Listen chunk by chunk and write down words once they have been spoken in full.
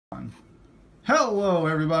Hello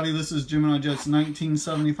everybody, this is Gemini Jets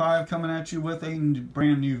 1975 coming at you with a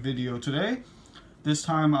brand new video today. This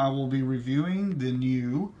time I will be reviewing the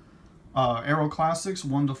new Aeroclassics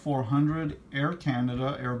 1-400 Air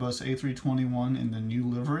Canada Airbus A321 in the new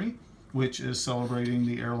livery, which is celebrating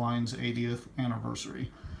the airline's 80th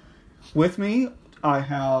anniversary. With me, I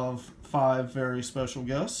have 5 very special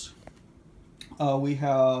guests. We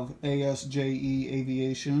have ASJE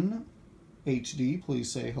Aviation HD,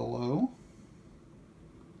 please say hello.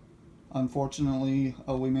 Unfortunately,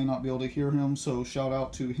 we may not be able to hear him, so shout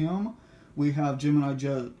out to him. We have Gemini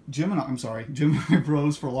Bros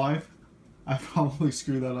for Life. I probably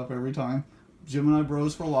screw that up every time. Gemini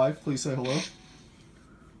Bros for Life, please say hello.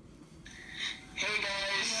 Hey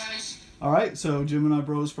guys. Alright, so Gemini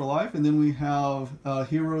Bros for Life. And then we have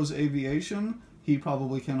Heroes Aviation. He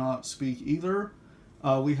probably cannot speak either.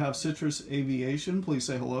 We have Citrus Aviation, please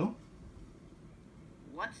say hello.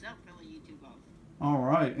 What's up, fellow YouTube off?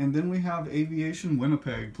 Alright, and then we have Aviation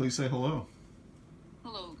Winnipeg, please say hello.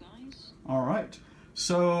 Hello guys. Alright,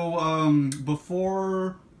 so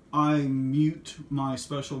before I mute my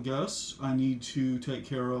special guests, I need to take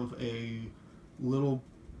care of a little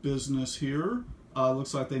business here.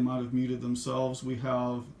 Looks like they might have muted themselves. We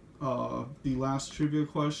have the last trivia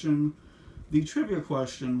question. The trivia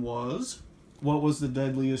question was, what was the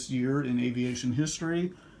deadliest year in aviation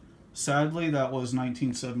history? Sadly, that was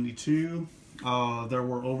 1972. There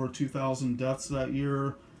were over 2,000 deaths that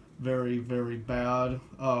year. Very, very bad.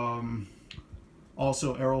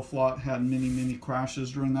 Also, Aeroflot had many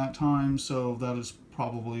crashes during that time, so that is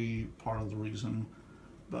probably part of the reason.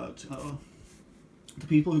 But the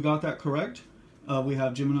people who got that correct, we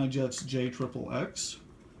have Gemini Jets JXXX.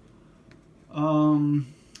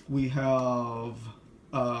 We have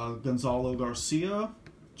Gonzalo Garcia,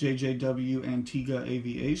 JJW Antigua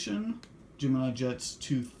Aviation, Gemini Jets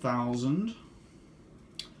 2000,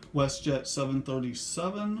 WestJet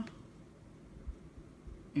 737,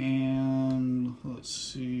 and let's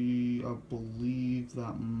see, I believe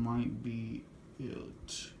that might be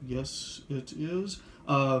it. Yes, it is.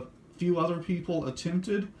 A few other people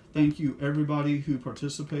attempted. Thank you everybody who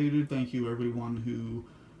participated. Thank you everyone who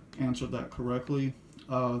answered that correctly.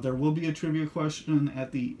 There will be a trivia question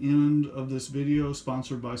at the end of this video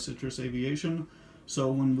sponsored by Citrus Aviation.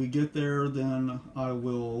 So when we get there, then I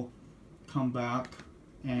will come back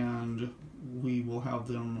and we will have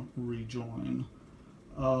them rejoin.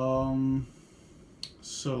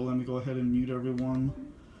 So let me go ahead and mute everyone.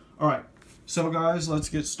 Alright, so guys, let's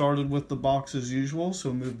get started with the box as usual.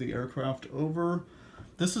 So move the aircraft over.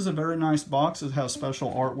 This is a very nice box. It has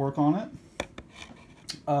special artwork on it.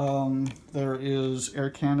 There is Air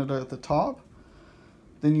Canada at the top.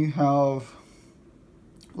 Then you have,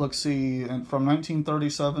 let's see, and from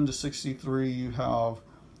 1937 to 63 you have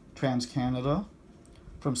Trans-Canada.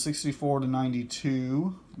 From 64 to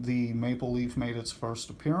 92, the Maple Leaf made its first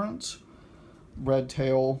appearance. Red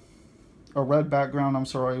background,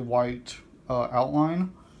 white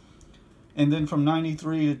outline. And then from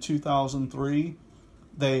 93 to 2003,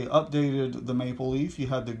 they updated the Maple Leaf. You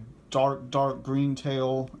had the dark green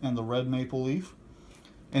tail and the red maple leaf.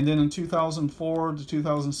 And then in 2004 to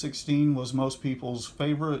 2016 was most people's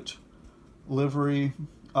favorite livery,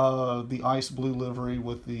 the ice blue livery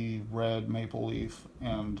with the red maple leaf,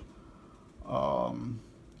 and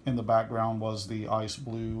in the background was the ice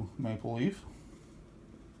blue maple leaf.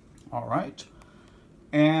 All right,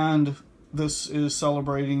 and this is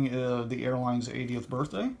celebrating the airline's 80th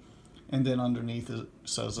birthday, and then underneath it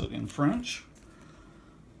says it in French.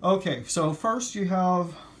 Okay, so first you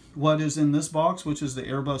have what is in this box, which is the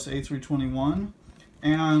Airbus A321.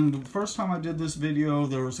 And the first time I did this video,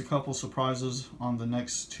 there was a couple surprises on the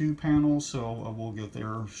next 2 panels, so we'll get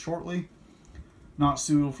there shortly. Not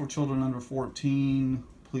suitable for children under 14,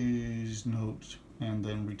 please note, and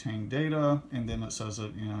then retain data, and then it says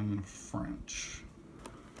it in French.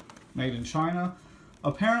 Made in China.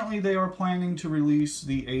 Apparently they are planning to release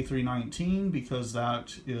the A319 because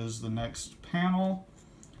that is the next panel.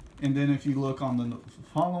 And then if you look on the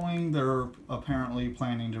following, they're apparently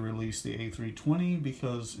planning to release the A320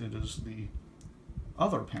 because it is the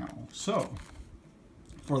other panel. So,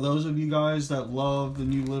 for those of you guys that love the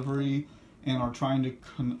new livery and are trying to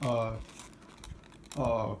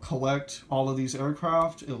collect all of these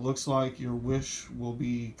aircraft, it looks like your wish will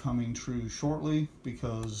be coming true shortly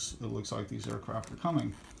because it looks like these aircraft are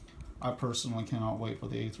coming. I personally cannot wait for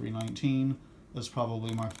the A319. That's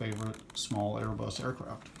probably my favorite small Airbus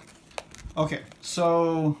aircraft. Okay,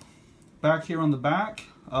 so back here on the back,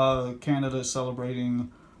 Canada is celebrating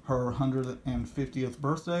her 150th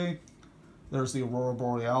birthday. There's the Aurora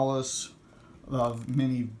Borealis.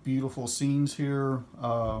 Many beautiful scenes here.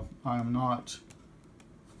 I'm not,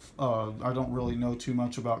 I don't really know too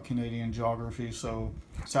much about Canadian geography, so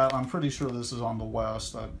I'm pretty sure this is on the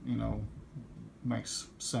west. That, you know, makes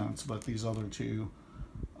sense, but these other two,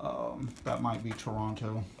 that might be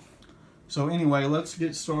Toronto. So anyway, let's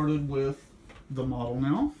get started with the model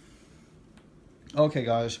now. Okay,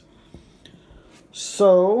 guys.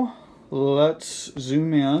 So let's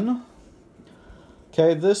zoom in.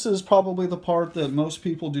 Okay, this is probably the part that most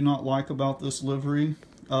people do not like about this livery.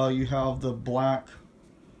 You have the black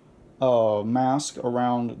mask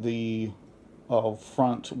around the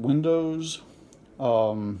front windows.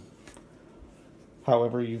 However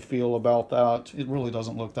you feel about that, it really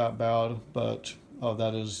doesn't look that bad, but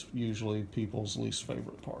that is usually people's least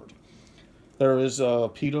favorite part. There is a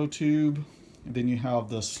pitot tube. Then you have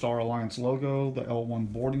the Star Alliance logo, the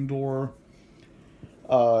L1 boarding door,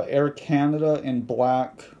 Air Canada in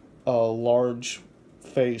black, large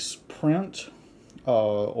face print,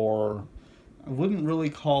 or I wouldn't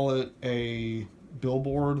really call it a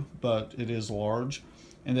billboard, but it is large.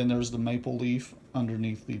 And then there's the maple leaf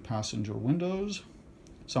underneath the passenger windows.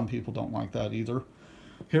 Some people don't like that either.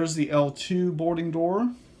 Here's the L2 boarding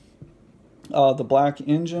door, the black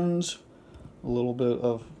engines, a little bit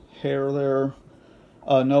of hair there.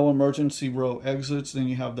 No emergency row exits. Then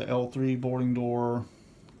you have the L3 boarding door,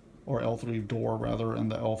 or L3 door rather,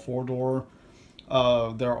 and the L4 door.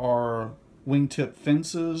 There are wingtip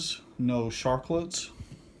fences, no sharklets.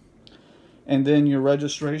 And then your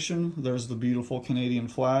registration, there's the beautiful Canadian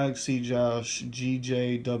flag,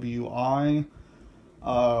 C-GJWI.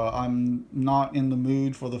 I'm not in the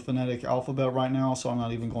mood for the phonetic alphabet right now, so I'm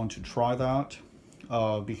not even going to try that.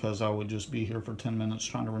 Because I would just be here for 10 minutes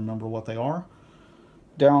trying to remember what they are.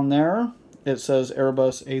 Down there, it says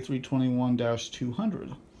Airbus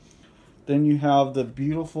A321-200. Then you have the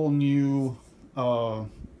beautiful new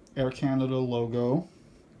Air Canada logo.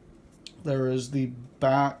 There is the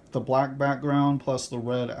black background plus the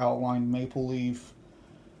red outlined maple leaf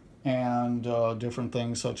and different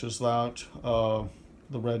things such as that.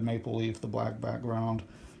 The red maple leaf, the black background.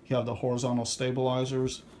 You have the horizontal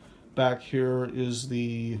stabilizers. Back here is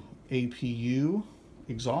the APU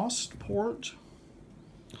exhaust port.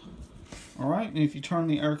 All right, and if you turn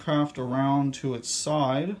the aircraft around to its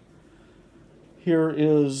side, here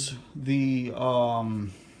is the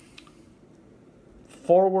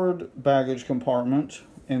forward baggage compartment,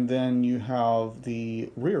 and then you have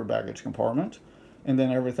the rear baggage compartment, and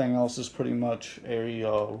then everything else is pretty much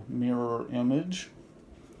a mirror image.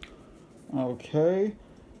 Okay,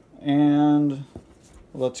 and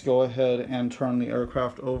let's go ahead and turn the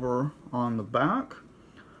aircraft over on the back.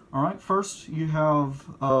 All right, first you have,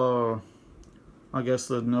 I guess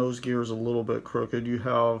the nose gear is a little bit crooked. You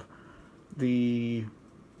have the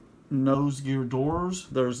nose gear doors.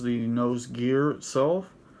 There's the nose gear itself.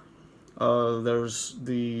 There's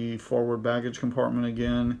the forward baggage compartment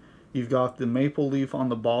again. You've got the maple leaf on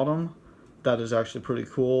the bottom. That is actually pretty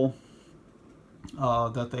cool.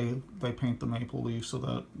 That they paint the maple leaf so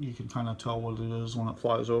that you can kind of tell what it is when it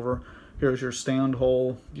flies over. Here's your stand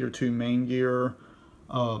hole, your two main gear,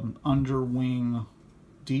 underwing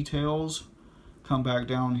details. Come back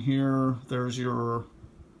down here, there's the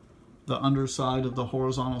underside of the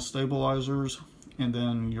horizontal stabilizers, and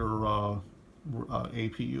then your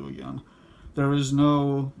APU again. There is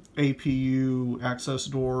no APU access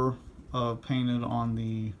door painted on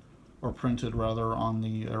the, or printed rather, on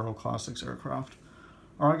the Aeroclassics aircraft.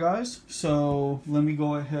 Alright guys, so let me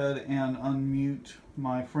go ahead and unmute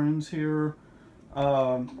my friends here.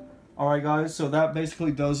 Alright guys, so that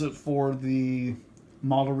basically does it for the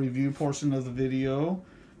model review portion of the video.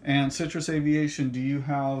 And Citrus Aviation, do you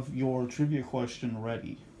have your trivia question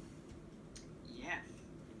ready? Yes.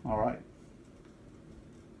 Alright.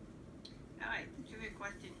 Alright, the trivia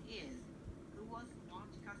question is, who was the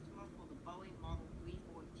launch customer for the Boeing Model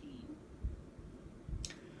 314?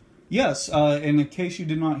 Yes, in case you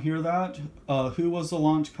did not hear that, who was the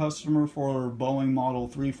launch customer for Boeing Model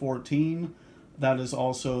 314? That is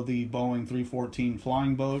also the Boeing 314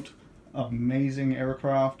 flying boat. Amazing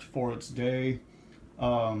aircraft for its day.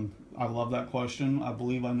 I love that question. I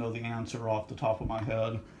believe I know the answer off the top of my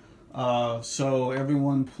head. So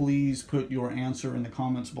everyone, please put your answer in the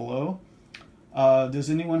comments below. Does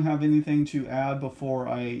anyone have anything to add before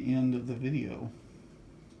I end the video?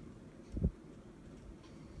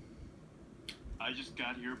 I just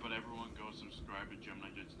got here, but everyone go subscribe to Gemini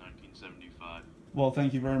Jets 1975. Well,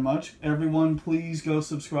 thank you very much. Everyone, please go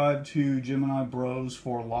subscribe to Gemini Bros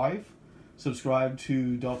for Life. Subscribe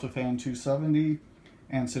to Delta Fan 270.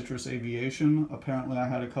 and Citrus Aviation. Apparently I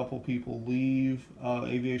had a couple people leave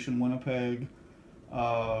Aviation Winnipeg.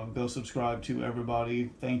 Go subscribe to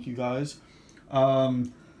everybody. Thank you guys.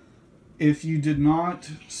 If you did not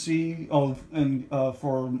see,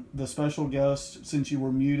 for the special guest, since you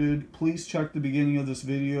were muted, please check the beginning of this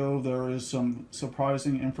video. There is some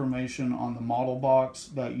surprising information on the model box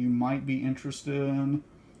that you might be interested in,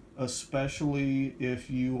 especially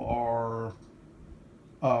if you are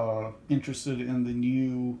interested in the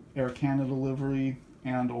new Air Canada livery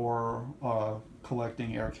and or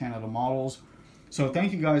collecting Air Canada models. So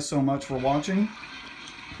thank you guys so much for watching.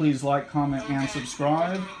 Please like, comment, and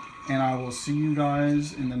subscribe, and I will see you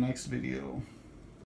guys in the next video.